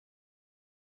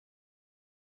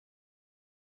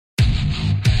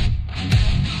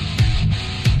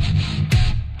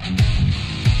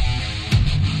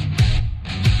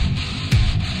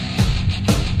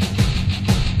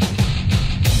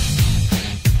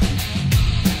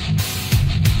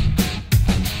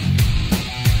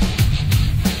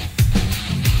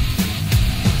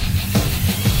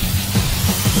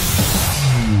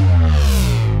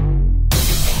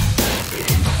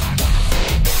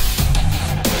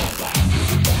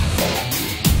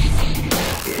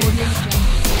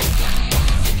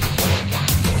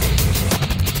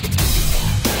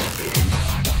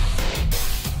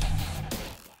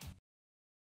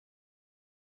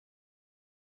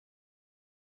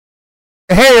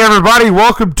Hey everybody,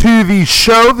 welcome to the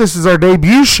show. This is our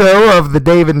debut show of the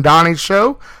Dave and Donnie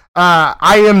show.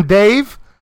 I am Dave.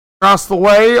 Across the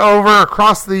way, over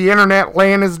across the internet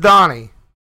land is Donnie.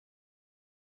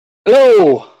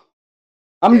 Hello,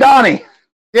 I'm Donnie.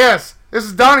 Yes, this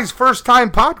is Donnie's first time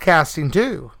podcasting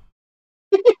too.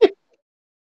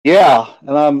 Yeah,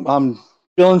 and I'm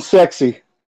feeling sexy.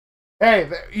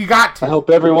 Hey, you got to. I hope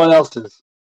everyone else is.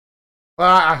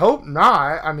 Well, I hope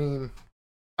not. I mean,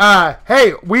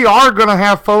 hey, we are going to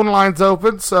have phone lines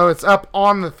open, so it's up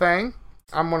on the thing.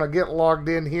 I'm going to get logged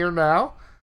in here now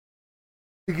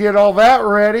to get all that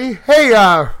ready. Hey,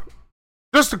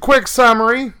 just a quick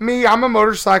summary. Me, I'm a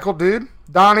motorcycle dude.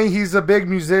 Donnie, he's a big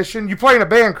musician. You play in a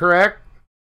band, correct?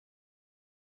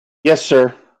 Yes,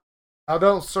 sir. Now,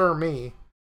 don't sir me.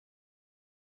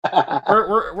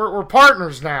 we're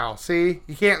partners now. See,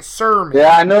 you can't sir me.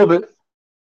 Yeah, I know, but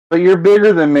you're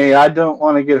bigger than me. I don't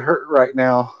want to get hurt right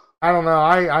now. I don't know.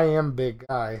 I am a big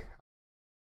guy.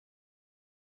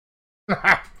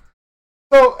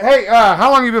 So, hey,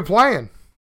 how long you been playing?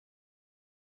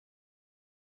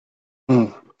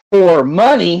 For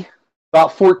money,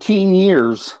 about 14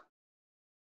 years.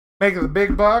 Making the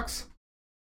big bucks?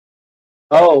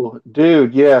 Oh,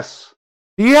 dude, yes.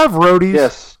 Do you have roadies?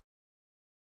 Yes.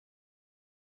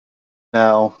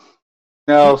 No,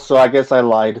 so I guess I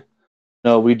lied.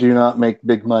 No, we do not make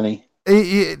big money.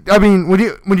 I mean, when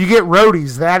you get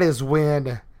roadies, that is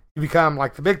when you become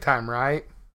like the big time, right?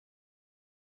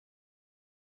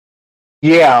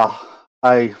 Yeah,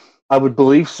 I would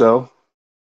believe so.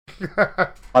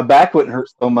 My back wouldn't hurt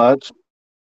so much.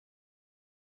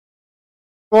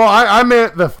 Well, I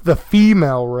meant the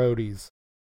female roadies.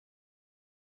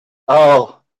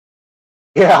 Oh,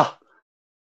 yeah.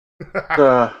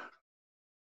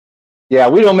 Yeah,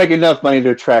 we don't make enough money to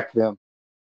attract them.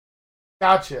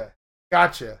 Gotcha.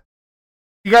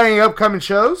 You got any upcoming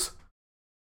shows?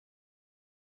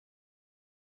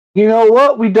 You know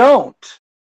what? We don't.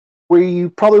 We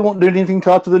probably won't do anything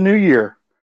till after the new year.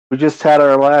 We just had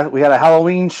we had a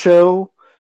Halloween show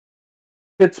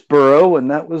in Pittsburgh,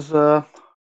 and that was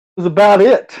about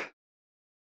it.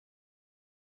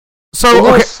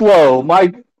 So okay. Slow.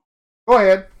 Go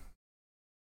ahead.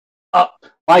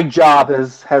 My job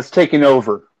has taken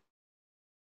over.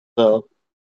 So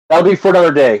that'll be for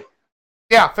another day.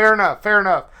 Yeah, fair enough.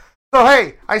 So,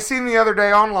 hey, I seen the other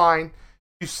day online,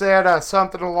 you said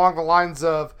something along the lines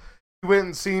of, you went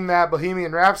and seen that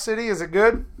Bohemian Rhapsody. Is it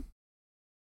good?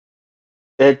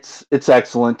 It's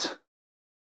excellent.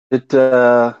 It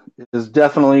is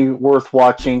definitely worth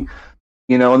watching.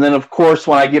 You know, and then, of course,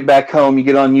 when I get back home, you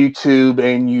get on YouTube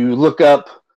and you look up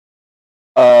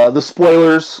the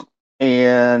spoilers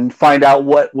and find out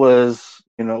what was,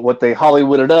 what they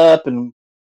Hollywooded up and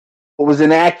what was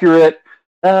inaccurate.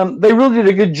 They really did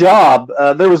a good job.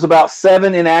 There was about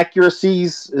 7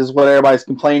 inaccuracies, is what everybody's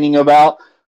complaining about.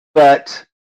 But,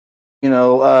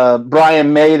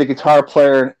 Brian May, the guitar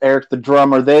player, and Eric, the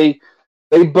drummer, they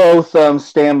both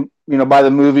stand, by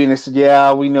the movie, and they said,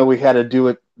 yeah, we know we had to do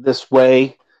it this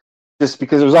way, just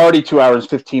because it was already 2 hours and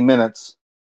 15 minutes.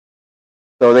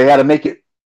 So they had to make it,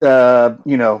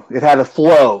 it had a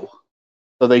flow.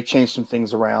 So they changed some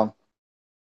things around.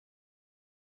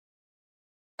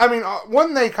 I mean,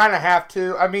 wouldn't they kind of have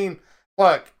to? I mean,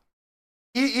 look,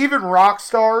 even rock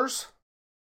stars,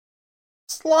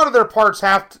 a lot of their parts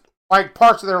parts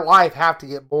of their life have to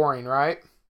get boring, right?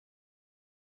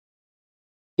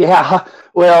 Yeah,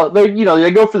 well,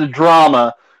 they go for the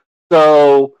drama.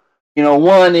 So,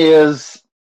 one is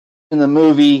in the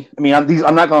movie. I mean,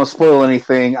 I'm not going to spoil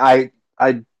anything. I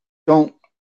don't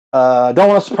want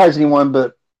to surprise anyone,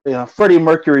 but Freddie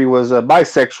Mercury was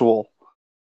bisexual.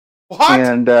 What?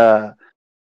 And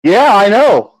yeah, I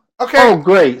know. Okay. Oh,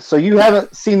 great. So you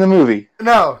haven't seen the movie?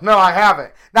 No, I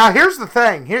haven't. Now, here's the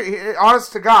thing. Here,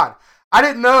 honest to God, I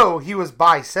didn't know he was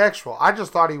bisexual. I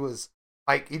just thought he was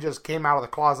he just came out of the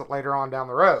closet later on down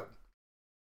the road.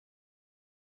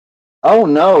 Oh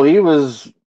no, he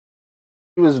was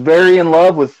very in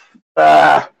love with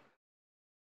one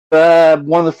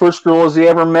of the first girls he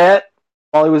ever met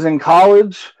while he was in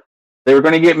college. They were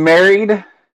going to get married.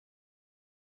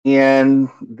 And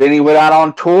then he went out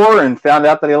on tour and found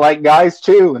out that he liked guys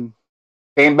too, and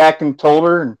came back and told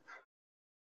her. And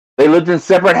they lived in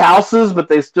separate houses, but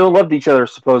they still loved each other,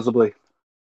 supposedly.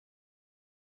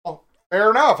 Oh,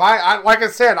 fair enough. I like I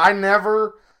said, I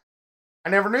never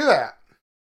knew that.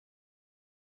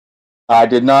 I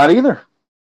did not either.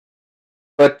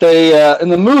 But they in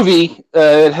the movie,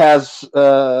 it has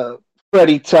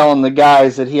Freddie telling the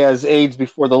guys that he has AIDS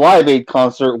before the Live Aid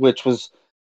concert, which was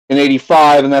in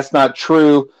 '85, and that's not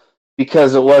true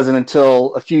because it wasn't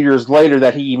until a few years later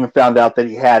that he even found out that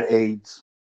he had AIDS.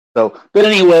 So, but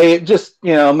anyway, it just,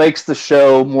 makes the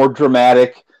show more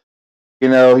dramatic.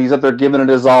 He's up there giving it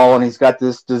his all, and he's got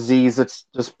this disease that's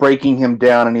just breaking him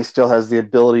down, and he still has the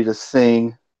ability to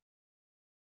sing.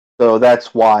 So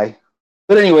that's why.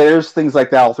 But anyway, there's things like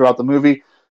that all throughout the movie.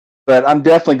 But I'm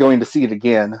definitely going to see it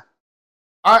again.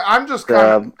 I'm just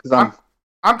kind of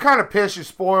I'm kind of pissed you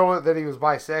spoiled it that he was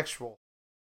bisexual.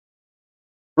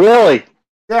 Really?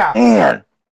 Yeah. Man,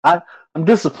 I'm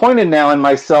disappointed now in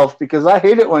myself because I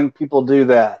hate it when people do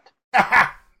that.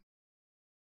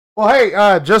 Well,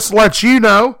 hey, just to let you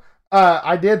know,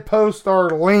 I did post our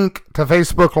link to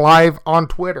Facebook Live on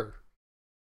Twitter.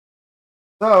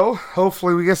 So,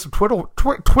 hopefully we get some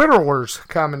Twitterlers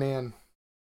coming in.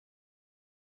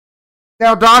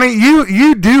 Now, Donnie,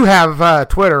 you do have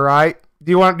Twitter, right?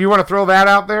 Do you want to throw that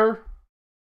out there?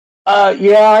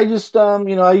 Yeah, I just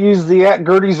I use the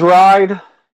 @Gertie's Ride.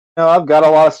 I've got a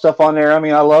lot of stuff on there. I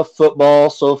mean, I love football,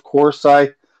 so of course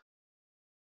I'm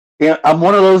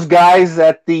one of those guys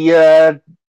at the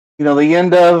the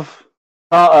end of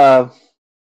the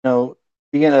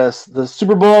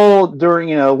Super Bowl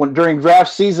during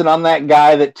draft season. I'm that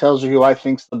guy that tells you who I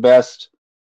think's the best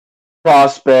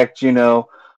prospect.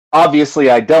 Obviously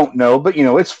I don't know, but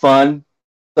it's fun.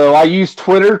 So I use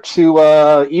Twitter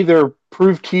to either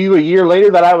prove to you a year later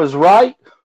that I was right,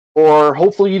 or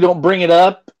hopefully you don't bring it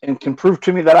up and can prove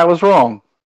to me that I was wrong.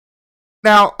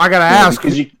 Now, I got to ask,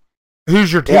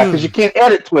 who's your team? Yeah, because you can't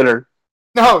edit Twitter.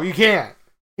 No, you can't.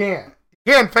 You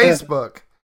can Facebook.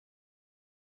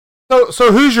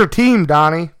 So who's your team,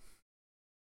 Donnie?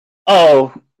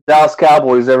 Oh, Dallas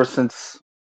Cowboys ever since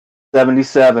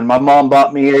 77. My mom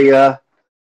bought me a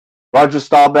Roger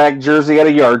Staubach jersey at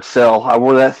a yard sale. I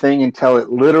wore that thing until it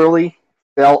literally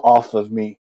fell off of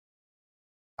me.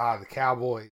 The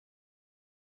Cowboys.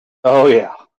 Oh,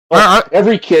 yeah. Well,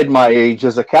 every kid my age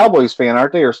is a Cowboys fan,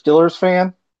 aren't they? Or Steelers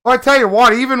fan? Well, I tell you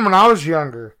what, even when I was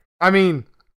younger, I mean,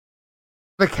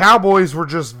 the Cowboys were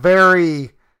just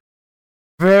very,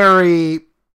 very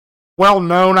well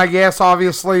known, I guess,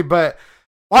 obviously, but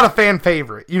a lot of fan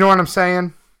favorite. You know what I'm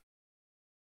saying?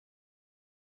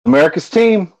 America's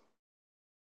team.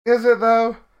 Is it,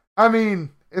 though? I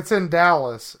mean, it's in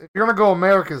Dallas. If you're going to go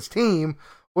America's team,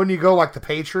 wouldn't you go like the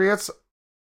Patriots?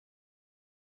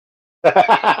 But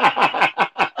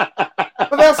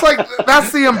that's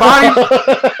the embodiment.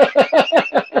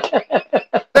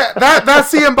 That's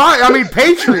the embodiment. I mean,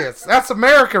 Patriots. That's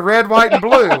America, red, white, and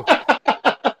blue.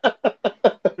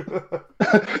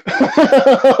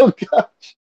 Oh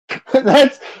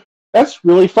gosh, that's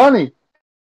really funny.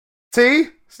 See,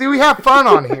 we have fun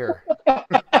on here.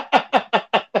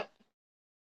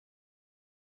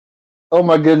 Oh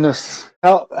my goodness,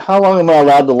 how long am I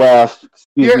allowed to laugh?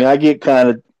 Excuse me, I get kind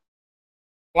of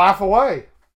laugh away.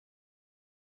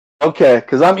 Okay,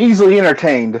 because I'm easily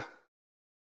entertained.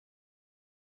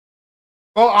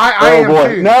 Well, I am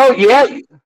boy. too. No, yeah.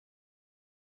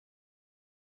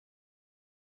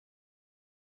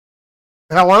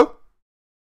 Hello?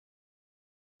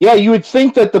 Yeah, you would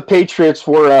think that the Patriots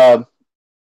were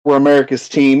America's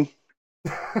team.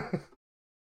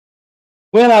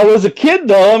 When I was a kid,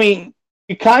 though, I mean,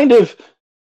 you kind of,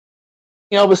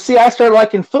 but see, I started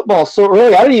liking football so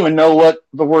early. I didn't even know what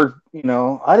the word,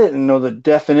 I didn't know the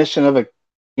definition of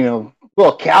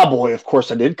cowboy. Of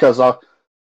course I did because I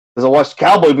watched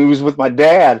cowboy movies with my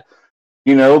dad,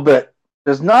 but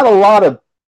there's not a lot of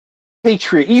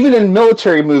patriot. Even in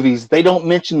military movies, they don't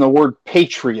mention the word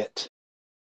patriot.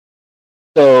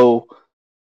 So,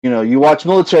 you watch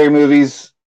military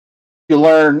movies, you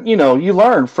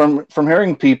learn from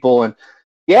hearing people. And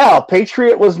yeah,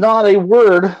 patriot was not a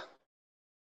word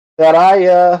that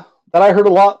I heard a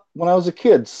lot when I was a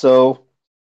kid. So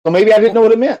maybe I didn't know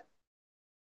what it meant.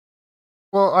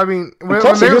 Well, I mean,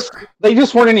 they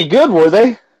just weren't any good, were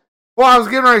they? Well, I was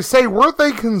getting ready to say, weren't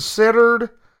they considered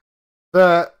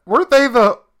the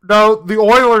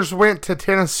Oilers went to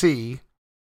Tennessee.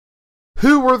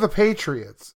 Who were the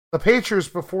Patriots? The Patriots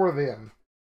before them.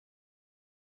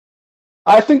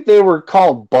 I think they were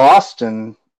called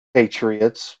Boston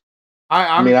Patriots.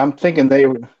 I'm thinking they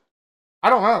were. I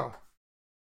don't know.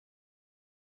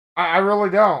 I really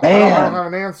don't. Man, I don't have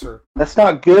an answer. That's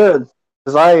not good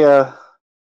because I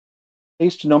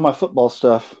used to know my football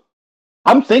stuff.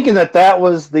 I'm thinking that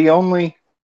was the only.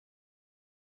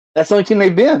 That's the only team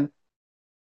they've been.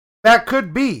 That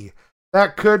could be.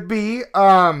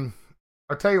 I'll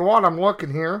tell you what. I'm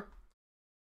looking here.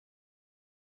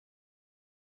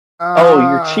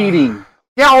 You're cheating.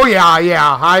 Yeah. Oh yeah.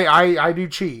 I do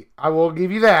cheat. I will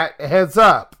give you that. A heads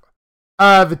up.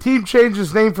 The team changed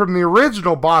its name from the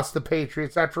original Boston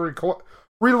Patriots after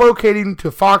relocating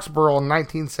to Foxborough in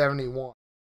 1971.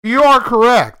 You are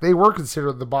correct. They were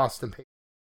considered the Boston Patriots.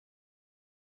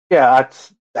 Yeah,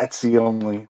 that's the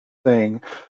only thing.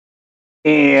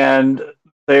 And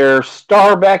their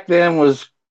star back then was,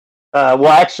 well,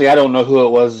 actually, I don't know who it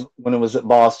was when it was at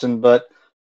Boston, but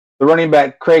the running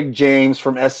back Craig James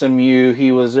from SMU,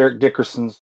 he was Eric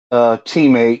Dickerson's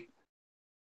teammate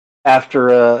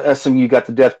after SMU got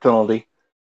the death penalty.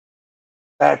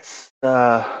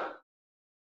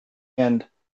 And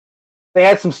they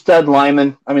had some stud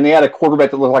linemen. I mean, they had a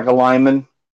quarterback that looked like a lineman.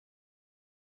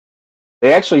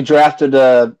 They actually drafted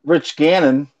Rich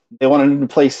Gannon. They wanted him to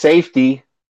play safety.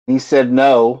 And he said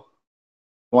no.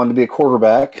 He wanted to be a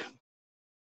quarterback.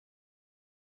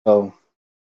 So,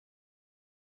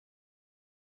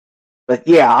 but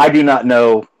yeah, I do not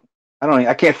know.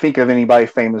 I can't think of anybody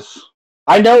famous.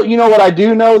 I know. You know what I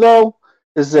do know though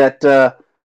is that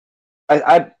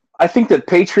I think that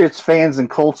Patriots fans and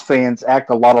Colts fans act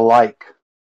a lot alike.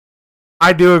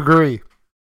 I do agree.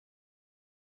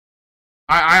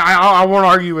 I won't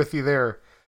argue with you there,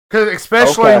 because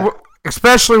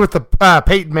especially with the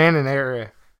Peyton Manning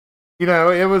era, you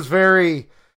know, it was very.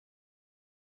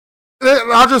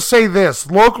 I'll just say this: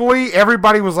 locally,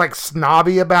 everybody was like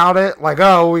snobby about it, like,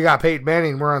 "Oh, we got Peyton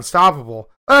Manning, we're unstoppable."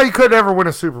 You could never win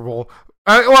a Super Bowl.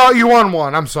 Well, you won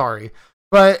one. I'm sorry,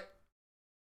 but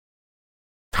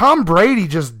Tom Brady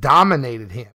just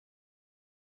dominated him.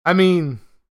 I mean,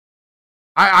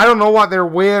 I don't know what their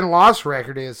win-loss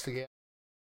record is together.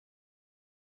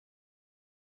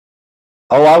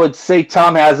 Oh, I would say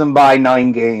Tom has him by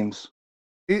 9 games.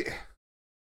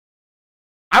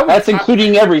 That's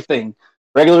including everything.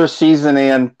 Regular season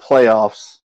and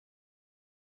playoffs.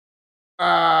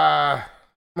 I'm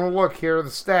going to look here at the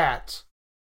stats.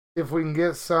 See if we can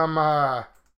get some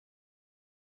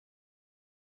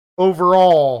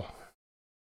overall.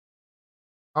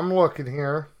 I'm looking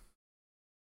here.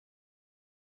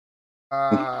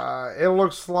 It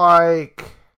looks like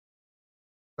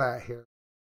that here.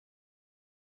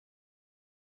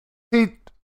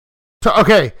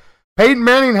 Okay, Peyton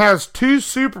Manning has 2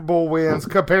 Super Bowl wins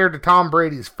compared to Tom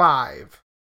Brady's 5.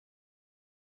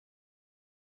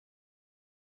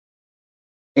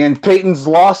 And Peyton's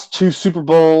lost 2 Super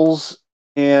Bowls,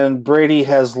 and Brady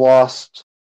has lost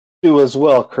 2 as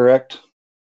well, correct?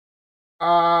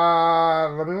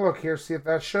 Let me look here, see if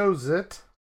that shows it.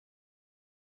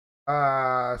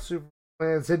 Super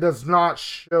wins, it does not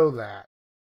show that.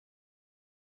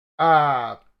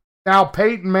 Now,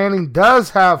 Peyton Manning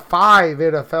does have 5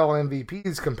 NFL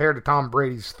MVPs compared to Tom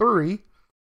Brady's 3.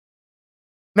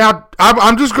 Now,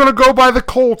 I'm just going to go by the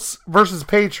Colts versus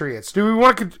Patriots. Do we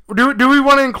want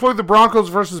to include the Broncos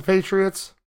versus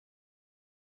Patriots?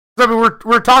 I mean,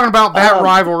 we're talking about that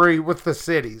rivalry with the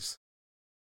cities.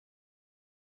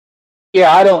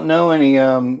 Yeah, I don't know any.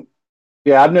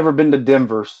 Yeah, I've never been to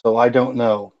Denver, so I don't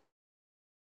know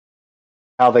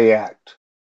how they act.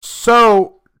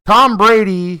 So, Tom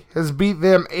Brady has beat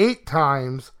them 8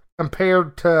 times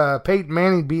compared to Peyton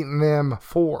Manning beating them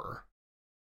 4.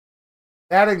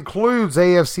 That includes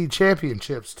AFC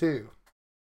championships, too.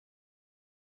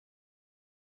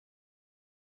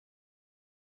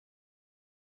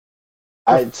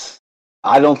 I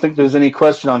don't think there's any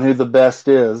question on who the best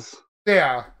is.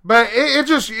 Yeah, but it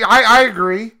just, I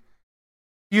agree.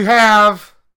 You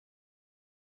have,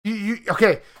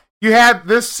 okay, you had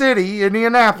this city,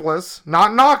 Indianapolis,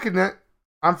 not knocking it.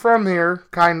 I'm from here,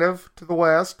 kind of, to the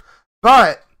west.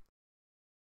 But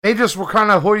they just were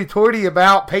kind of hoity-toity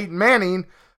about Peyton Manning,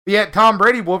 yet Tom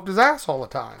Brady whooped his ass all the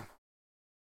time.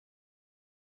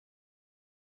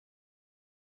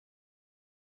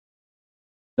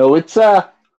 No, it's yeah,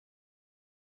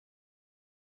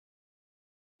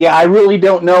 I really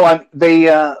don't know.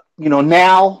 Now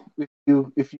if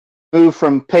you move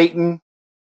from Peyton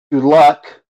to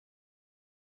Luck,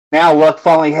 now Luck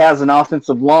finally has an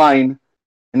offensive line,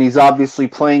 and he's obviously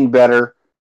playing better.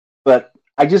 But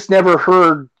I just never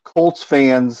heard Colts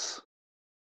fans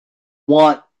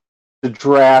want to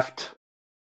draft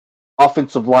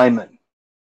offensive linemen. It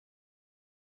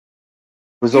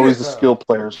was always the skill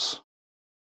players.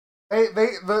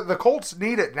 The Colts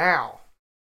need it now.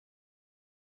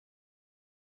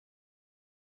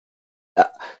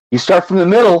 You start from the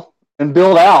middle and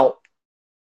build out.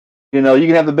 You know, you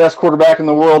can have the best quarterback in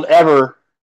the world ever,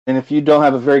 and if you don't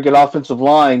have a very good offensive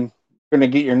line, you're going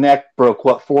to get your neck broke,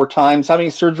 4 times? How many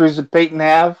surgeries did Peyton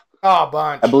have? Oh, a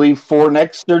bunch. I believe 4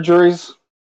 neck surgeries.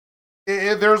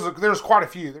 There's quite a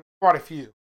few. There's quite a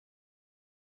few.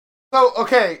 So,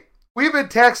 okay, we've been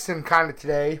texting kind of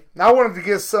today. I wanted to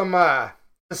get some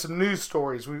some news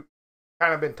stories we've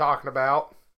kind of been talking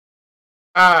about.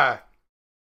 I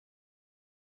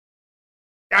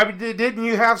mean, didn't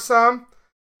you have some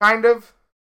kind of?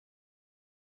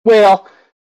 Well,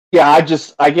 yeah, I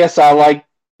guess I like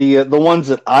the ones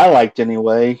that I liked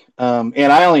anyway. And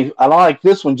I like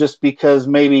this one just because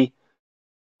maybe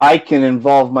I can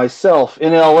involve myself.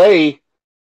 In LA,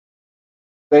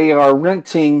 they are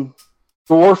renting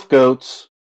dwarf goats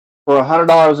for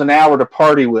 $100 an hour to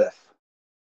party with.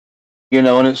 You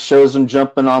know, and it shows them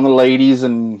jumping on the ladies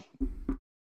and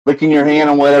licking your hand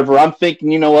and whatever. I'm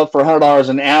thinking, you know what, for $100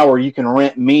 an hour, you can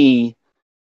rent me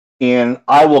and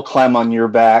I will climb on your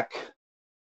back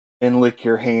and lick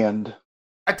your hand.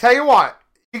 I tell you what,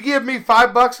 you give me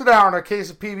 $5 an hour in a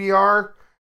case of PBR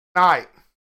night.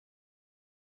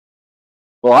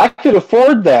 Well, I could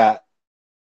afford that.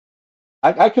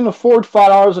 I can afford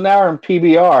 $5 an hour in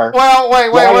PBR. Well, wait.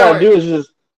 All I gotta do is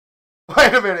just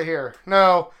wait a minute here.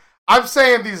 No, I'm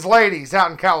saying these ladies out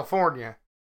in California,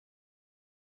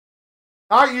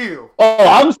 not you. Oh,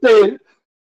 I'm saying.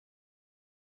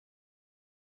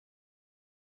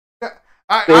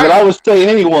 I was saying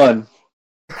anyone.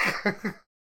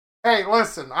 Hey,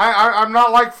 listen, I'm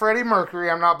not like Freddie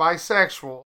Mercury. I'm not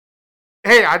bisexual.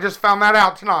 Hey, I just found that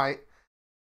out tonight.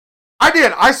 I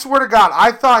did. I swear to God,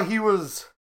 I thought he was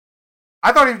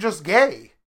just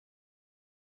gay.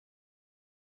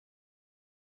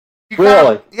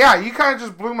 Really? You kind of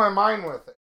just blew my mind with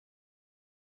it.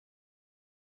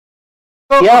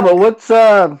 So, yeah, but what's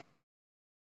I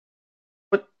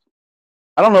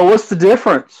don't know, what's the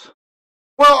difference?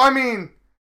 Well, I mean,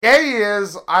 gay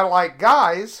is I like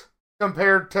guys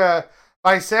compared to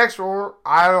bisexual.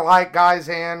 I like guys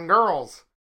and girls.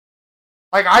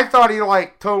 Like, I thought he,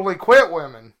 totally quit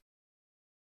women.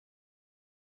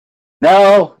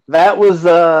 No, that was,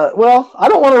 well, I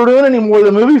don't want to ruin any more of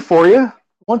the movie for you. I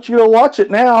want you to watch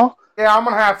it now. Yeah, I'm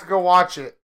going to have to go watch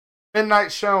it.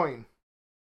 Midnight showing.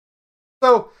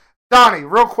 So, Donnie,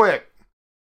 real quick.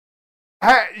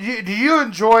 Do you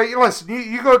enjoy, listen,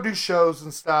 you go do shows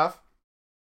and stuff.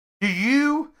 Do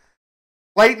you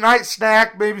late night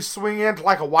snack, maybe swing into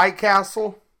like a White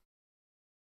Castle?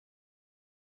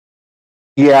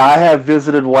 Yeah, I have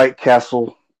visited White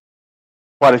Castle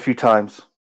quite a few times.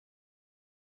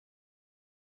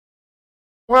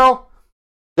 Well,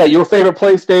 is that your favorite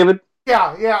place, David?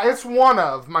 Yeah, it's one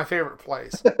of my favorite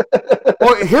places.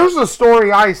 Well, here's a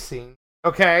story I seen,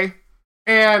 okay?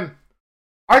 And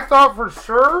I thought for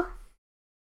sure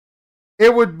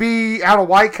it would be out of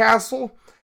White Castle,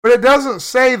 but it doesn't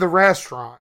say the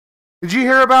restaurant. Did you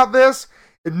hear about this?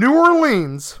 In New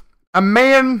Orleans, a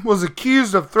man was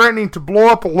accused of threatening to blow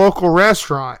up a local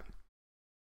restaurant.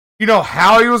 You know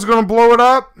how he was going to blow it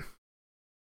up?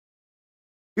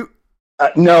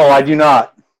 No, I do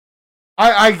not.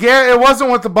 I guess it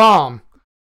wasn't with the bomb.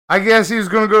 I guess he was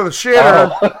going to go to the shitter.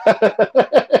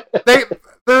 Oh.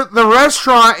 The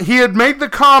restaurant, he had made the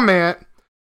comment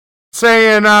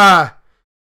saying,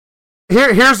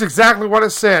 here's exactly what it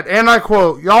said, and I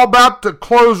quote, "Y'all about to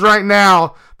close right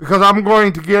now because I'm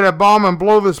going to get a bomb and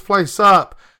blow this place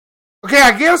up." Okay,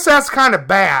 I guess that's kind of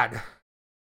bad.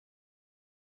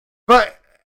 But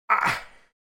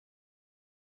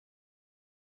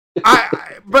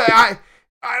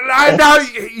now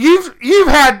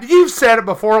you've said it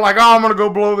before, like, "Oh, I'm gonna go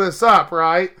blow this up,"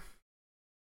 right?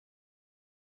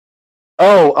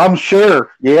 Oh, I'm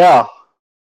sure. Yeah.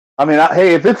 I mean,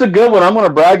 hey, if it's a good one, I'm gonna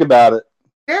brag about it.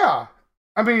 Yeah.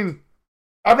 I mean,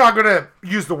 I'm not gonna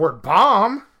use the word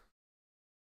bomb.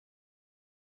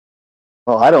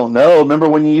 Well, I don't know. Remember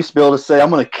when you used to be able to say, "I'm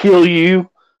gonna kill you"?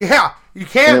 Yeah, you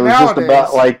can't it was nowadays. Just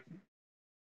about like.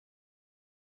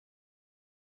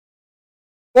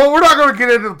 Well, we're not going to get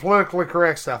into the politically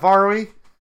correct stuff, are we?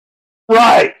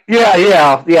 Right.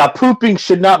 Yeah. Pooping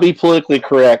should not be politically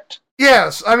correct.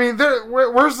 Yes. I mean,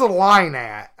 where's the line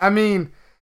at? I mean,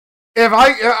 if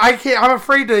I can't, I'm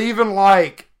afraid to even,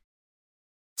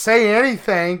 say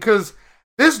anything, because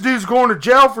this dude's going to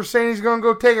jail for saying he's going to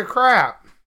go take a crap.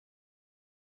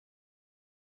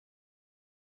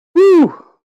 Whew.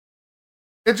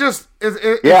 It just, it's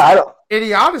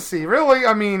idiocy, really.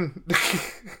 I mean...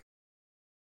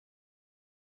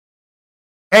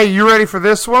 Hey, you ready for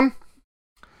this one?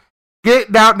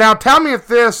 Now tell me if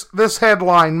this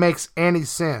headline makes any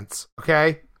sense,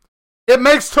 okay? It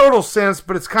makes total sense,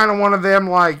 but it's kind of one of them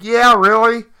yeah,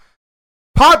 really?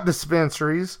 Pot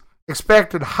dispensaries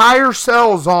expected higher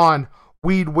sales on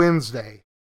Weed Wednesday.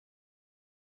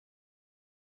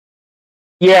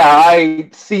 Yeah,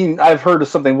 I've heard of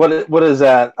something. What is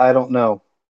that? I don't know.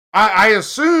 I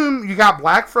assume you got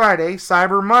Black Friday,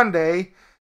 Cyber Monday,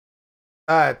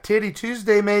 Titty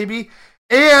Tuesday maybe,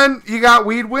 And you got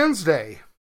Weed Wednesday.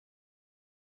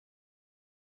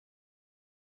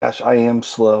 Gosh, I am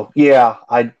slow. Yeah.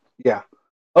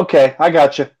 Okay, I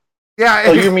got you. Yeah.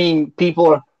 So you mean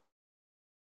people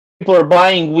are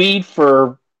buying weed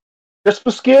for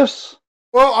Christmas gifts?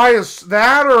 Well,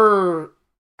 that or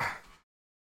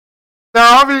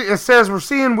now obviously it says we're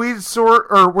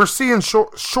seeing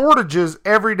shortages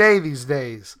every day these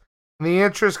days, and the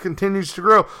interest continues to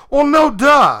grow. Well, no,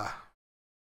 duh.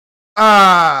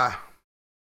 I'm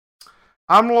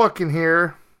looking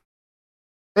here.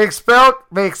 They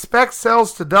expect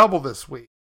sales to double this week.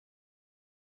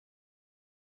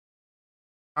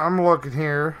 I'm looking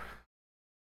here.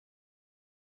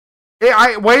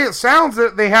 It sounds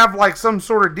that they have like some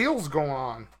sort of deals going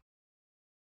on.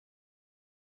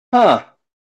 Huh.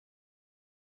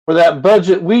 For that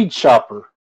budget weed shopper.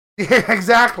 Yeah,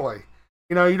 exactly.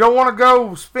 You know, you don't want to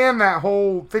go spend that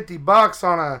whole $50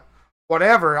 on a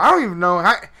whatever. I don't even know.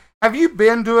 Have you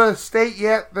been to a state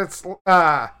yet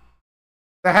that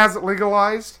hasn't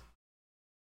legalized?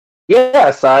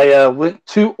 Yes, I went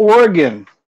to Oregon.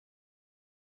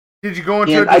 Did you go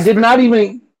into? And I did not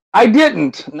even. I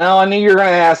didn't. No, I knew you were going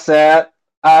to ask that.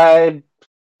 I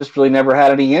just really never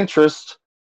had any interest.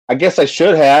 I guess I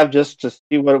should have just to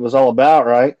see what it was all about,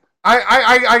 right?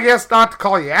 I guess not to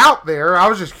call you out there. I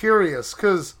was just curious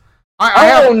because no,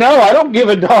 I don't give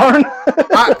a darn.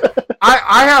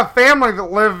 I have family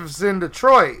that lives in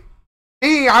Detroit.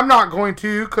 Me, I'm not going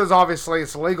to because obviously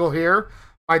it's illegal here.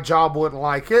 My job wouldn't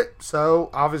like it, so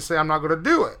obviously I'm not going to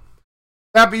do it.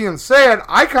 That being said,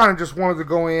 I kind of just wanted to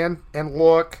go in and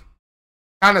look,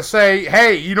 kind of say,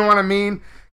 hey, you know what I mean?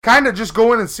 Kind of just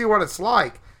go in and see what it's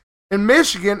like. In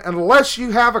Michigan, unless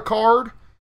you have a card,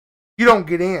 you don't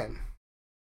get in.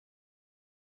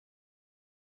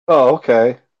 Oh,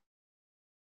 okay.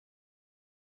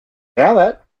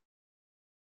 Yeah,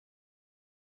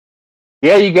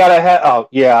 Yeah, you gotta have. Oh,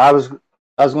 yeah. I was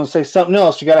going to say something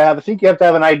else. I think you have to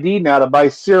have an ID now to buy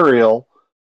cereal.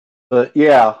 But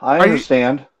yeah, I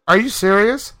understand. Are you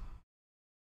serious?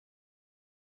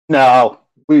 No,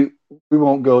 we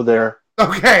won't go there.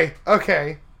 Okay.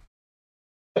 Hey,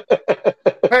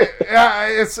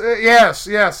 it's yes,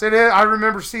 it is. I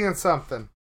remember seeing something.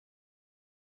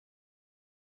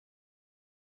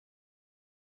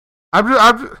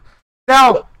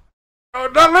 Now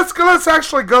let's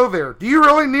actually go there. Do you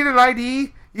really need an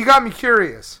ID? You got me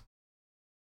curious.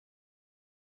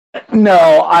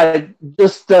 No, I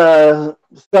just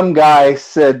some guy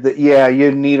said that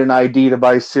you need an ID to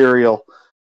buy cereal.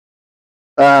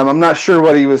 I'm not sure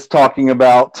what he was talking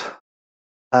about.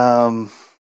 But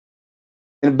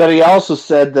he also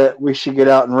said that we should get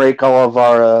out and rake all of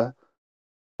our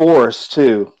forests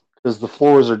too, because the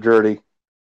floors are dirty.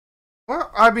 Well,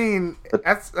 I mean,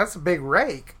 that's a big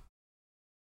rake.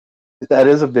 That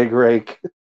is a big rake.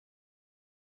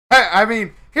 I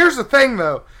mean, here's the thing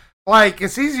though. Like,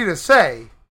 it's easy to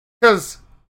say, because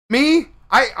me,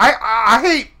 I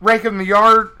hate raking the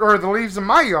yard or the leaves in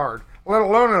my yard, let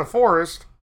alone in a forest.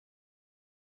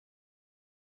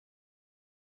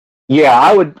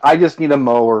 Yeah, I just need a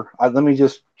mower. Let me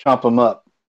just chomp them up.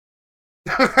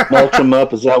 Mulch them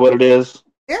up, is that what it is?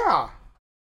 Yeah.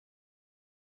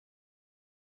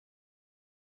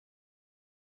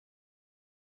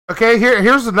 Okay,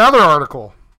 here's another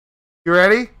article. You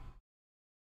ready?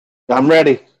 I'm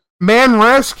ready. Man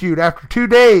rescued after 2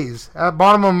 days at the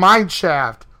bottom of a mine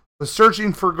shaft was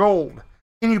searching for gold.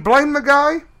 Can you blame the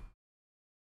guy?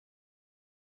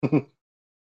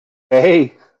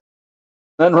 Hey,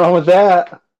 nothing wrong with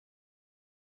that.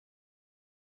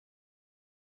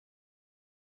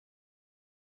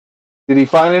 Did he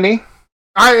find any?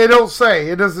 It don't say.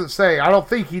 It doesn't say. I don't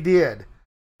think he did.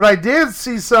 But I did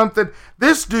see something.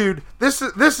 This dude, this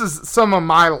is some of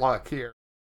my luck here.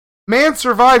 Man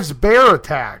survives bear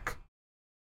attack,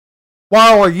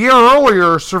 while a year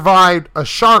earlier survived a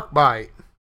shark bite.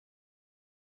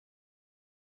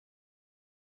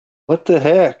 What the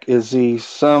heck? Is he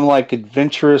some like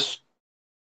adventurous,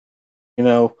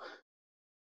 is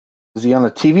he on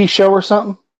a TV show or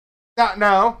something?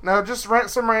 No, just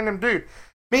some random dude.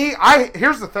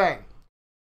 Here's the thing.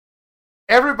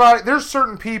 There's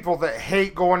certain people that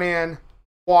hate going in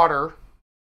water,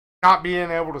 not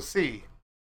being able to see.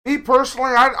 Me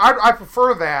personally, I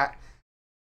prefer that.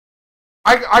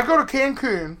 I go to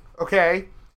Cancun, okay,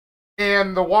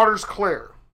 and the water's clear.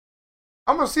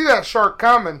 I'm going to see that shark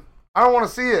coming. I don't want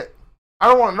to see it. I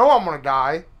don't want to know I'm going to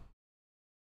die.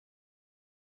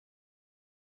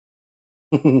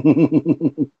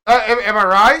 Am I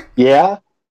right? Yeah.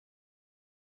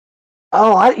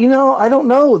 Oh, I don't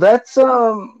know. That's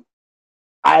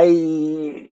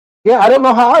I Yeah, I don't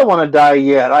know how I want to die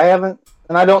yet. I haven't,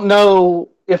 and I don't know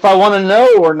if I want to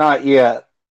know or not yet.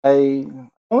 I don't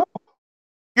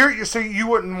know. So you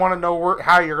wouldn't want to know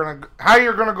how you're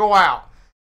gonna go out.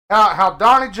 How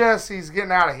Donnie Jesse's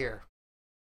getting out of here.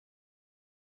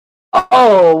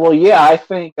 Oh, well, yeah, I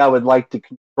think I would like to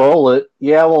control it.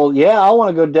 Yeah, well, yeah, I want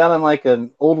to go down in like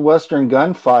an old Western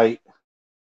gunfight.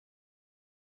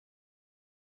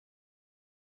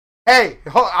 Hey,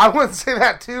 I wouldn't say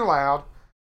that too loud.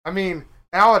 I mean,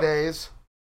 nowadays.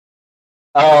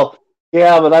 Oh,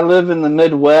 yeah, but I live in the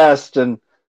Midwest, and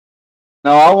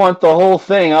no, I want the whole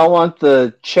thing. I want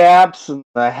the chaps and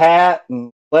the hat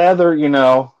and leather. You're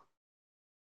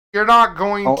not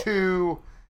going Oh, to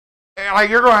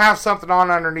you're going to have something on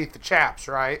underneath the chaps,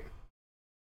 right?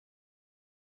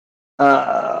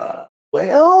 well,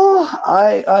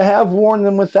 I have worn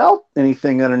them without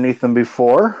anything underneath them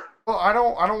before. Well, I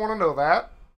don't want to know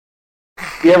that.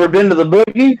 You ever been to the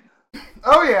boogie?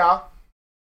 Oh yeah,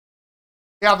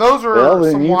 yeah. Those Well, are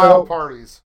then some you wild know.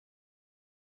 parties.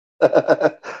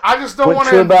 I just don't Went want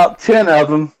to to. about 10 of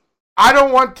them. I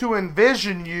don't want to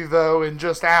envision you though in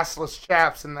just assless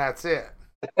chaps and that's it.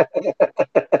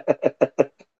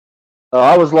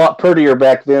 I was a lot prettier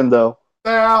back then, though.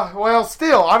 Well,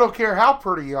 still, I don't care how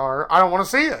pretty you are. I don't want to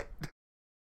see it.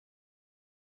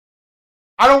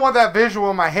 I don't want that visual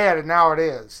in my head, and now it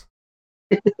is.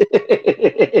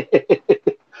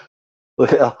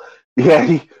 Well,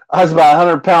 yeah, I was about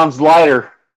 100 pounds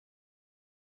lighter.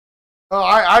 Oh,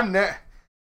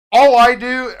 all I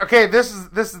do. Okay, this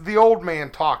is the old man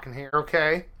talking here.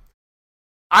 Okay,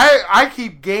 I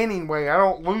keep gaining weight. I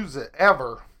don't lose it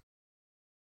ever.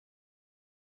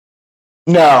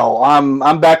 No,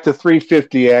 I'm back to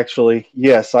 350 actually.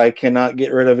 Yes, I cannot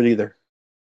get rid of it either.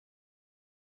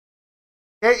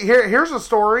 Hey, here's a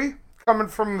story coming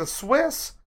from the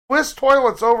Swiss. Swiss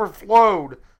toilets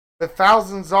overflowed with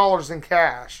thousands of dollars in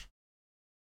cash.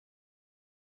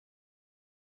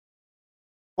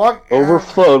 Well,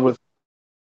 Overflowed with.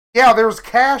 yeah, there was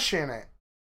cash in it.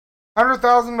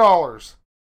 $100,000.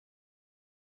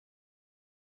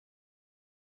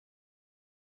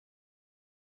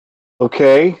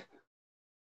 Okay,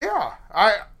 Yeah,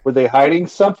 were they hiding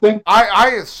something?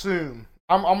 I assume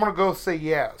I'm gonna go say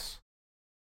yes.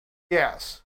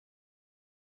 Yes.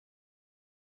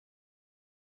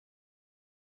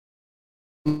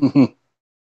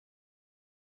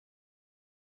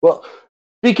 Well,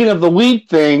 speaking of the weed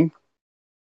thing,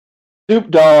 Snoop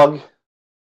Dogg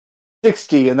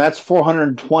 60, and that's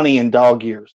 420 in dog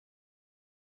years.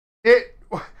 It.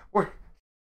 Where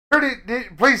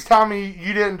please tell me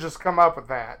you didn't just come up with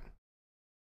that.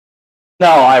 No,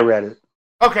 I read it.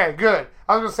 Okay, good.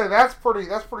 I was gonna say that's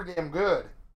pretty damn good.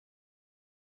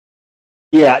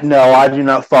 Yeah, no, I do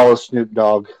not follow Snoop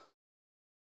Dogg.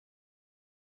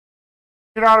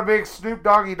 You're not a big Snoop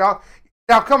Doggy dog.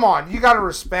 Now, come on, you got to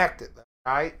respect it,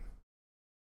 right?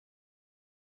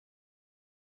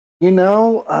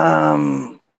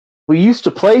 We used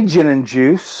to play gin and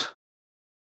juice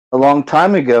a long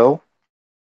time ago.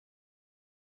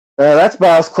 That's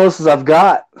about as close as I've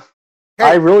got.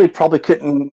 I Hey, really probably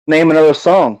couldn't name another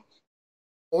song.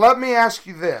 let me ask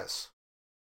you this: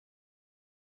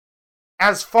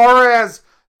 as far as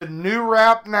the new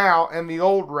rap now and the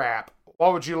old rap,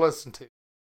 what would you listen to?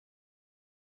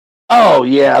 Oh,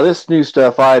 yeah, this new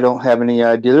stuff, I don't have any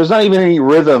idea. There's not even any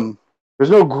rhythm,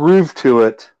 there's no groove to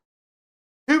it.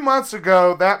 2 months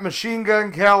ago, that Machine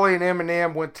Gun Kelly and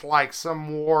Eminem went to like some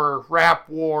war, rap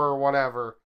war or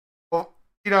whatever. Well,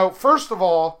 first of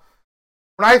all,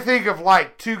 when I think of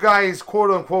like two guys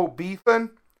quote unquote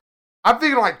beefing, I'm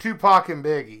thinking like Tupac and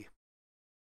Biggie.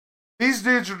 These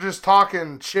dudes are just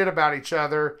talking shit about each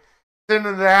other,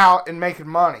 sending it out and making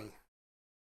money.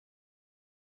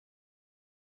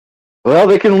 Well,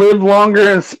 they can live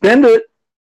longer and spend it.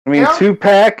 I mean, Yeah,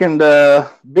 Tupac and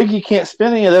Biggie can't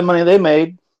spend any of that money they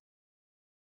made.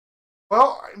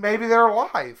 well, maybe they're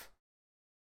alive.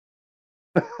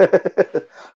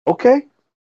 Okay,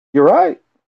 you're right.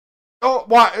 Oh,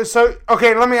 why? So,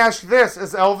 okay, let me ask you this: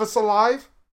 is Elvis alive?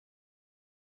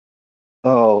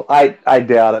 Oh, I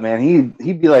doubt it, man.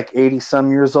 He'd be like 80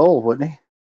 some years old, wouldn't he?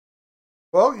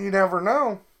 Well, you never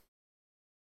know.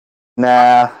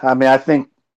 Nah, I mean, I think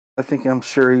I'm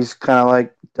sure he's kind of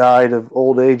like died of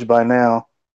old age by now.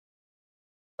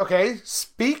 Okay,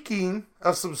 speaking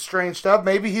of some strange stuff,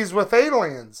 maybe he's with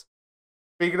aliens.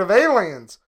 Speaking of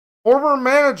aliens, former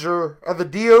manager of the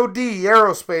DoD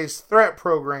Aerospace Threat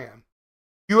Program.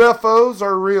 UFOs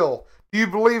are real. Do you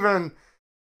believe in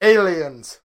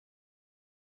aliens?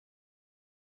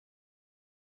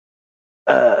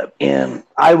 And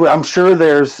I'm sure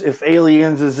if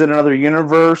aliens is in another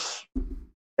universe,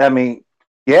 I mean,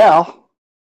 yeah,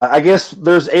 I guess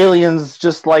there's aliens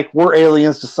just like we're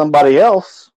aliens to somebody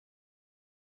else.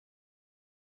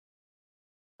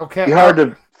 Okay. It's hard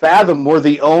to fathom we're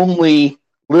the only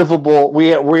livable.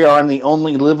 We are on the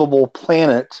only livable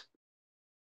planet.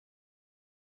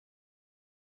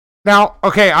 Now,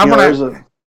 okay, I'm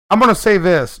gonna say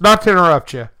this, not to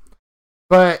interrupt you,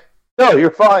 but no,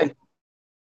 you're fine.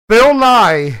 Bill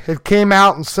Nye had came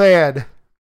out and said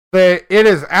that it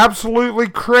is absolutely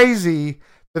crazy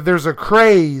that there's a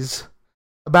craze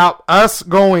about us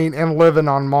going and living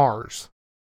on Mars.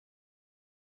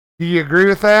 Do you agree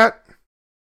with that?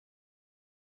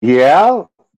 Yeah.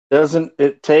 Doesn't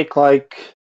it take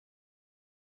like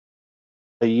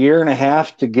a year and a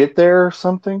half to get there or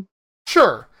something?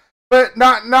 Sure. But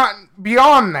not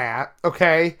beyond that,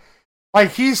 okay?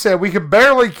 Like he said, we could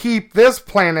barely keep this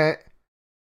planet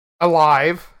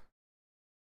alive.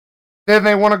 Then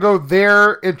they want to go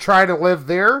there and try to live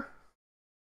there?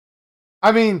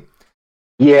 I mean,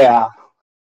 yeah.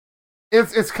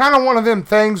 It's kind of one of them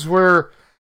things where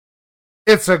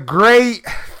it's a great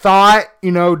thought,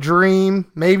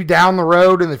 dream, maybe down the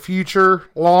road in the future,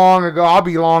 long ago. I'll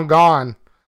be long gone.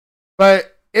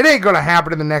 But it ain't going to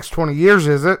happen in the next 20 years,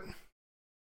 is it?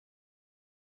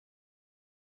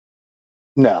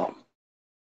 No.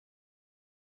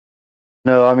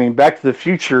 No, I mean, Back to the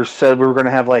Future said we were going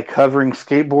to have like hovering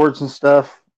skateboards and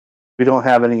stuff. We don't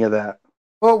have any of that.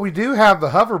 Well, we do have the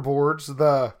hoverboards.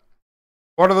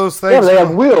 What are those things? Yeah, they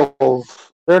have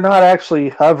wheels. They're not actually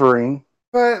hovering.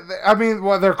 But I mean,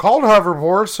 well, they're called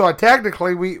hoverboards, so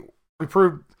technically we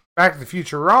proved Back to the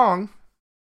Future wrong.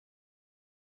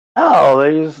 No,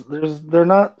 they're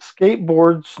not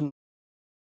skateboards.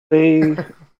 They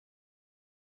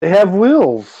have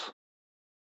wheels.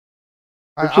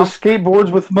 They're just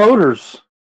skateboards with motors.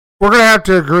 We're gonna have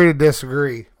to agree to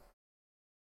disagree.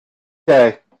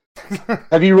 Okay.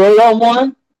 Have you rode on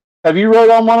one? Have you rode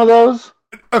on one of those?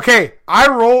 Okay, I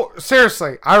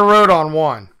rode on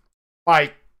one.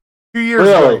 Like 2 years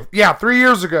ago. Yeah, 3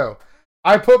 years ago.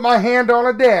 I put my hand on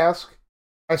a desk.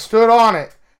 I stood on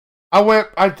it.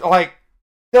 I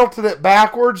tilted it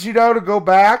backwards, to go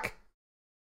back.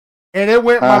 And it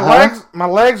went, my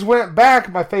legs went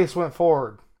back, my face went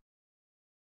forward.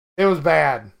 It was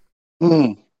bad.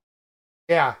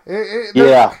 Yeah.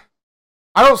 Yeah.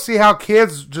 I don't see how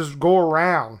kids just go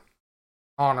around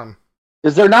on them.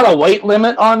 Is there not a weight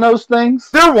limit on those things?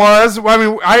 There was. I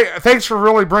mean, thanks for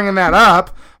really bringing that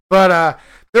up. But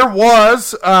there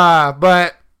was.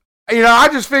 But I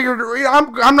just figured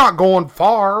I'm not going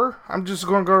far. I'm just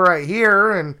going to go right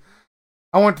here, and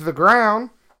I went to the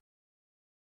ground.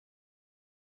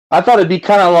 I thought it'd be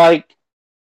kind of like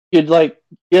you'd like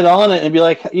get on it and be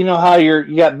like, how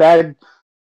you got bad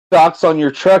shocks on your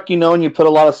truck, and you put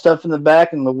a lot of stuff in the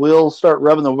back, and the wheels start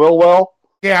rubbing the wheel well.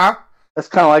 Yeah. That's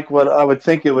kind of like what I would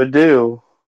think it would do.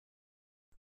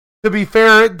 To be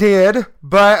fair, it did,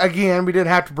 but again, we didn't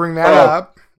have to bring that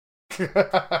up.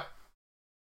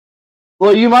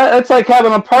 Well, it's like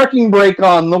having a parking brake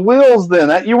on the wheels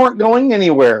then. You weren't going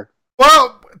anywhere.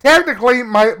 Well, technically,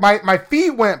 my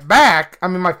feet went back. I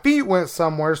mean, my feet went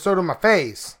somewhere, so did my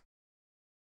face.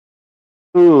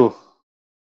 Ooh.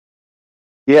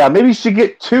 Yeah, maybe you should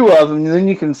get two of them, and then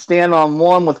you can stand on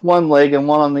one with one leg and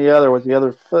one on the other with the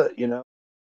other foot,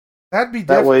 That'd be difficult.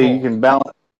 That way you can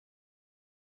balance.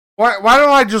 Why don't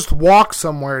I just walk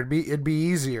somewhere? It'd be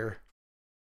easier.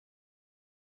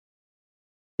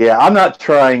 Yeah, I'm not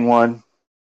trying one.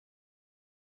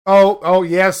 Oh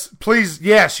yes, please,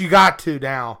 yes, you got to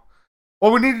now.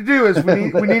 What we need to do is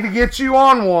we need to get you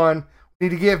on one. We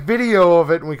need to get video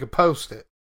of it, and we can post it.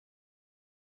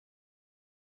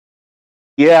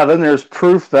 Yeah, then there's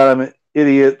proof that I'm an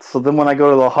idiot. So then when I go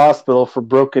to the hospital for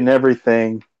broken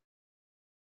everything,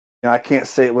 I can't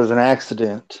say it was an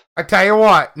accident. I tell you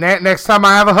what, next time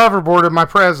I have a hoverboard in my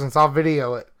presence, I'll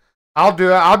video it. I'll do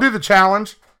it. I'll do the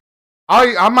challenge.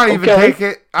 I might even take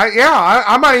it.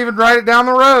 I might even ride it down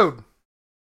the road.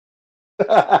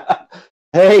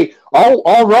 Hey,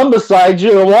 I'll run beside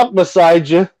you or walk beside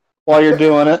you while you're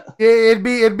doing it. It'd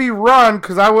be run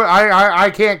because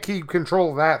I can't keep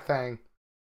control of that thing.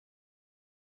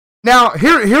 Now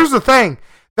here's the thing,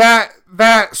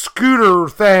 that scooter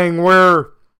thing where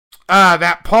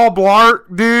that Paul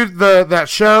Blart dude, that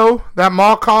show, that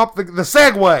mall cop, the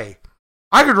Segway,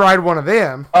 I could ride one of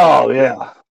them. Oh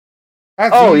yeah.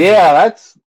 That's easy. Yeah,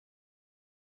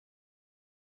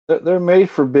 they're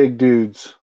made for big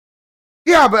dudes.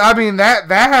 Yeah, but I mean that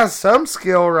has some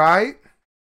skill, right?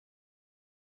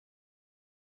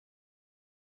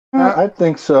 I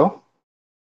think so.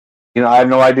 I have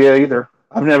no idea either.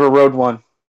 I've never rode one.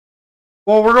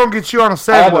 Well, we're gonna get you on a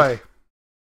Segway.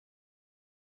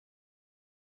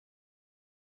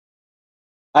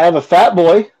 I have a Fat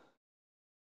Boy.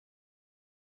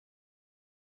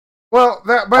 Well,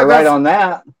 I ride on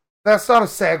that. That's not a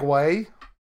Segway.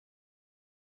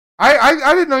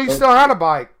 I didn't know you still had a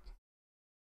bike.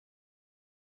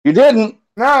 You didn't?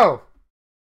 No.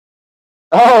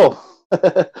 Oh.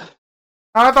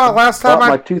 I thought last time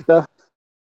my 2000.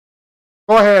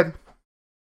 Go ahead.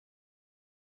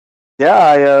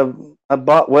 Yeah, I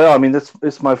bought. Well, I mean,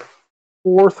 it's my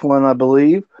fourth one, I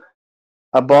believe.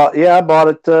 I bought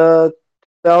it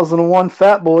 2001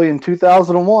 Fat Boy in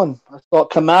 2001. I saw it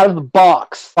come out of the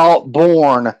box, saw it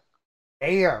born.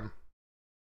 Damn.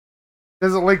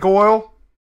 Does it leak oil?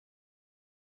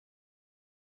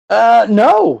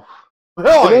 No.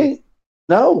 Really?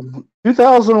 No.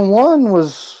 2001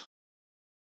 was.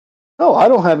 No, I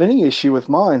don't have any issue with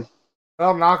mine.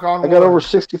 Well, knock on wood. I got over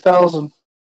 60,000.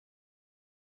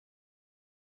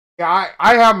 Yeah,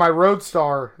 I have my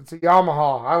Roadstar. It's a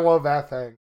Yamaha. I love that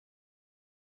thing.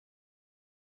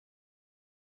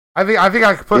 I think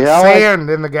I could put sand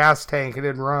in the gas tank and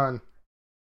it'd run.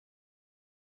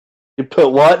 You put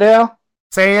what now?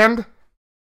 Sand.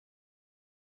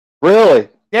 Really?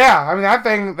 Yeah, I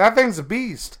mean that thing's a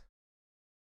beast.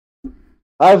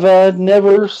 I've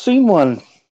never seen one.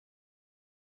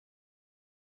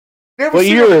 What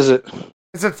year is it?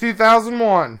 It's a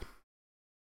 2001.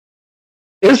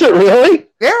 Is it really?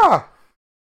 Yeah.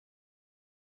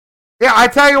 Yeah, I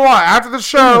tell you what, after the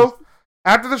show,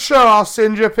 I'll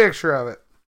send you a picture of it.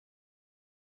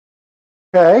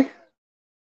 Okay.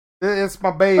 It's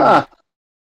my baby. Huh.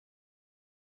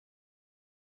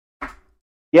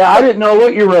 Yeah, I didn't know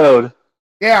what you rode.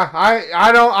 Yeah,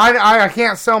 I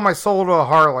can't sell my soul to a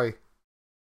Harley.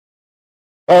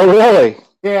 Oh, really?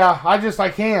 Yeah, I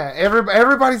can't.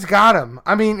 Everybody's got them.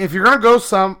 I mean, if you're gonna go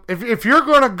if you're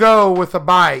gonna go with a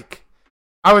bike,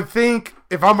 I would think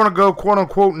if I'm gonna go quote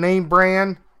unquote name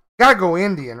brand, gotta go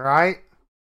Indian, right?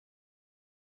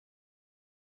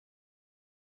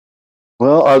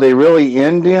 Well, are they really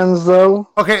Indians though?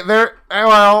 Okay,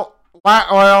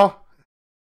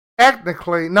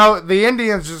 technically, no. The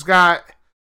Indians just got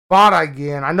bought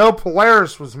again. I know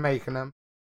Polaris was making them,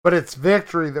 but it's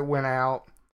Victory that went out.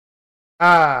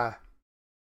 I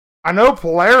know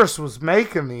Polaris was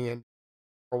making the Indian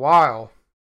for a while.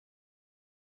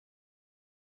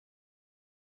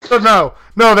 So no,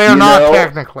 they are not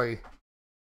technically.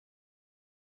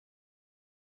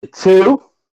 Two.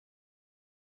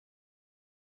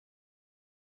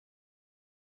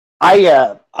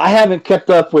 I haven't kept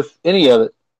up with any of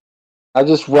it. I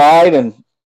just ride and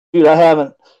dude, I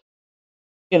haven't.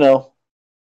 A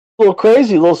little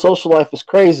crazy. A little social life is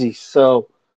crazy. So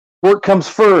work comes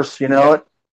first. Oh,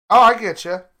 I get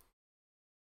you.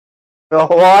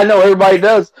 Well, I know everybody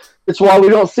does. It's why we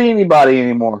don't see anybody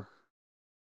anymore.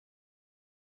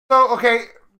 So okay,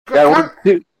 kind of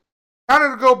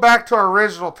to go back to our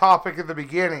original topic at the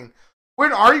beginning.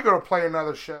 When are you going to play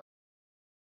another show?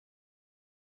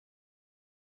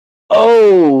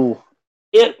 Oh,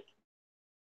 it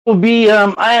will be.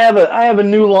 I have a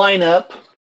new lineup.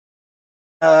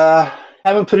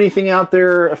 Haven't put anything out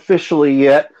there officially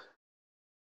yet.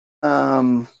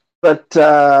 But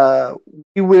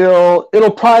we will.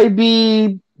 It'll probably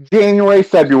be January,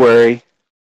 February.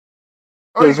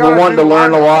 Because we're wanting to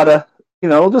learn a lot of,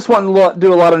 just wanting to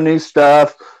do a lot of new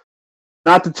stuff,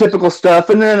 not the typical stuff.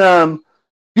 And then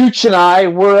Gooch and I,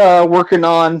 we're working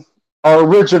on our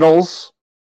originals,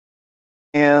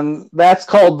 and that's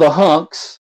called The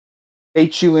Hunks,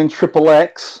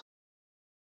 HUNXXX.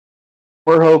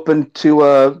 We're hoping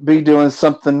to be doing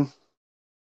something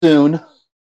soon.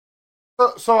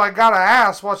 So I gotta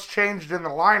ask, what's changed in the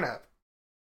lineup?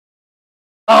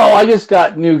 Oh, I just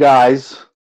got new guys.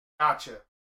 Gotcha.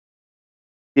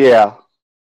 Yeah.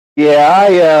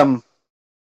 I've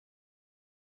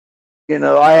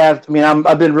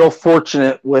been real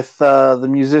fortunate with the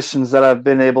musicians that I've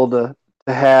been able to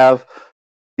have,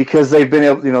 because they've been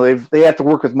able, they have to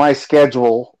work with my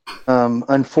schedule.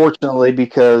 Unfortunately,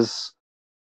 because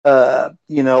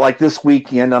like this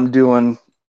weekend, I'm doing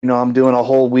a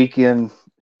whole weekend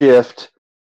shift.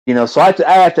 So I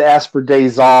have to ask for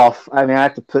days off. I mean, I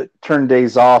have to turn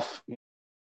days off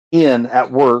in at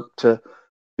work to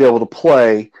be able to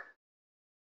play.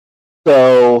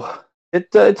 So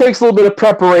it takes a little bit of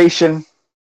preparation,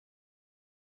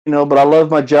 but I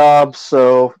love my job,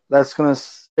 so that's going to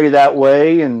stay that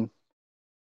way, and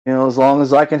as long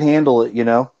as I can handle it.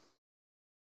 Hell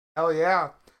yeah!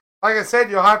 Like I said,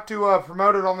 you'll have to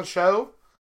promote it on the show.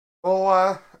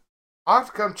 We'll I'll have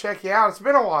to come check you out. It's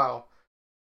been a while.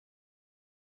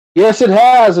 Yes, it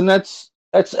has, and that's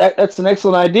an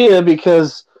excellent idea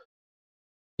because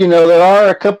there are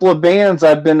a couple of bands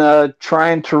I've been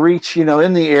trying to reach,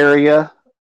 in the area,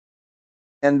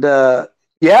 and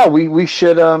yeah, we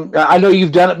should. I know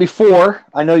you've done it before.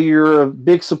 I know you're a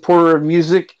big supporter of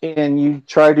music, and you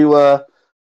try to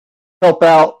help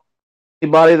out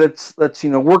anybody that's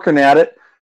working at it.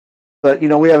 But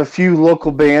we have a few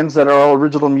local bands that are all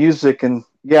original music, and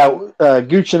yeah,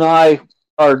 Gooch and I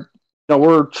are.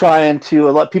 We're trying to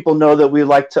let people know that we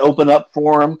like to open up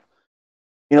for them.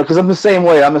 Because I'm the same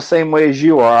way. I'm the same way as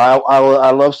you are.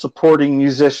 I love supporting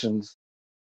musicians.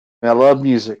 I love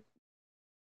music.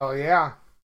 Oh yeah.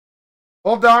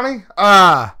 Well, Donnie,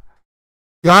 like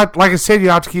I said, you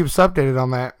have to keep us updated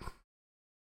on that.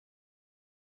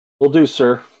 Will do,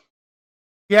 sir.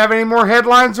 You have any more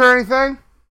headlines or anything?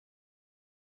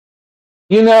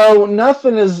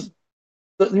 Nothing is.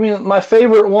 I mean, my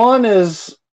favorite one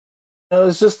is.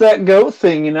 It's just that goat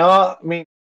thing. I mean,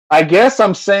 I guess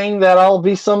I'm saying that I'll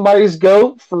be somebody's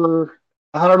goat for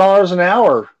 $100 an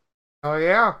hour. Oh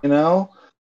yeah.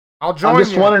 I'll join you. I'm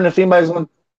just wondering if anybody's going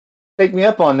to take me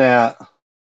up on that.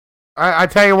 I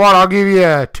tell you what, I'll give you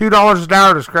 $2 an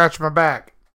hour to scratch my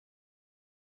back.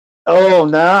 Oh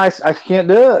no, I can't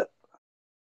do it.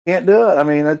 Can't do it. I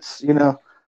mean, it's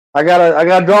I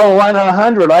gotta draw the line at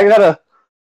 100.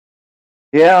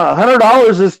 Yeah,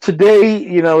 $100 is today.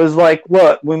 Is like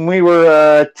what when we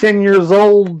were 10 years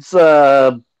old.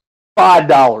 $5.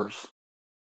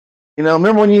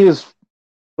 Remember when you was?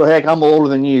 Well, heck, I'm older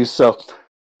than you, so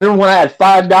remember when I had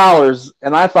 $5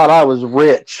 and I thought I was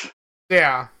rich.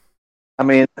 Yeah. I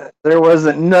mean, there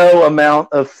wasn't no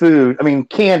amount of food. I mean,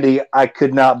 candy I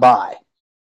could not buy.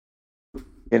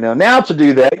 Now to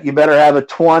do that, you better have a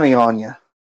 20 on you.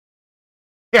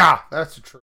 Yeah, that's the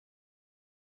truth.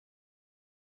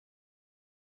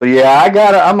 But yeah,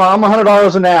 I'm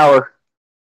 $100 an hour.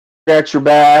 Scratch your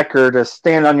back or to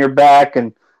stand on your back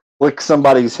and lick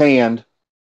somebody's hand.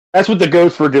 That's what the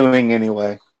goats were doing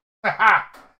anyway.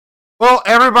 Well,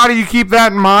 everybody, you keep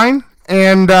that in mind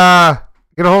and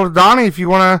get a hold of Donnie if you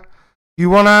wanna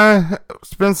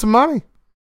spend some money.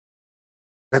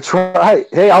 That's right.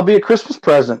 Hey, I'll be a Christmas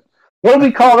present. What do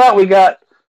we call that? We got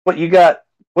what you got?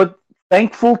 What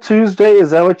Thankful Tuesday?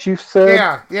 Is that what you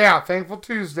said? Yeah. Thankful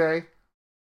Tuesday.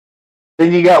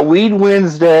 Then you got Weed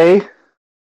Wednesday.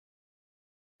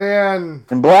 And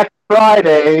Black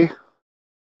Friday.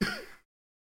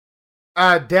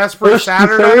 Desperate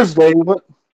Saturday. Thursday. What?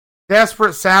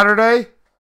 Desperate Saturday.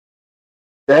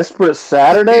 Desperate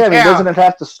Saturday? I mean, doesn't it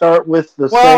have to start with the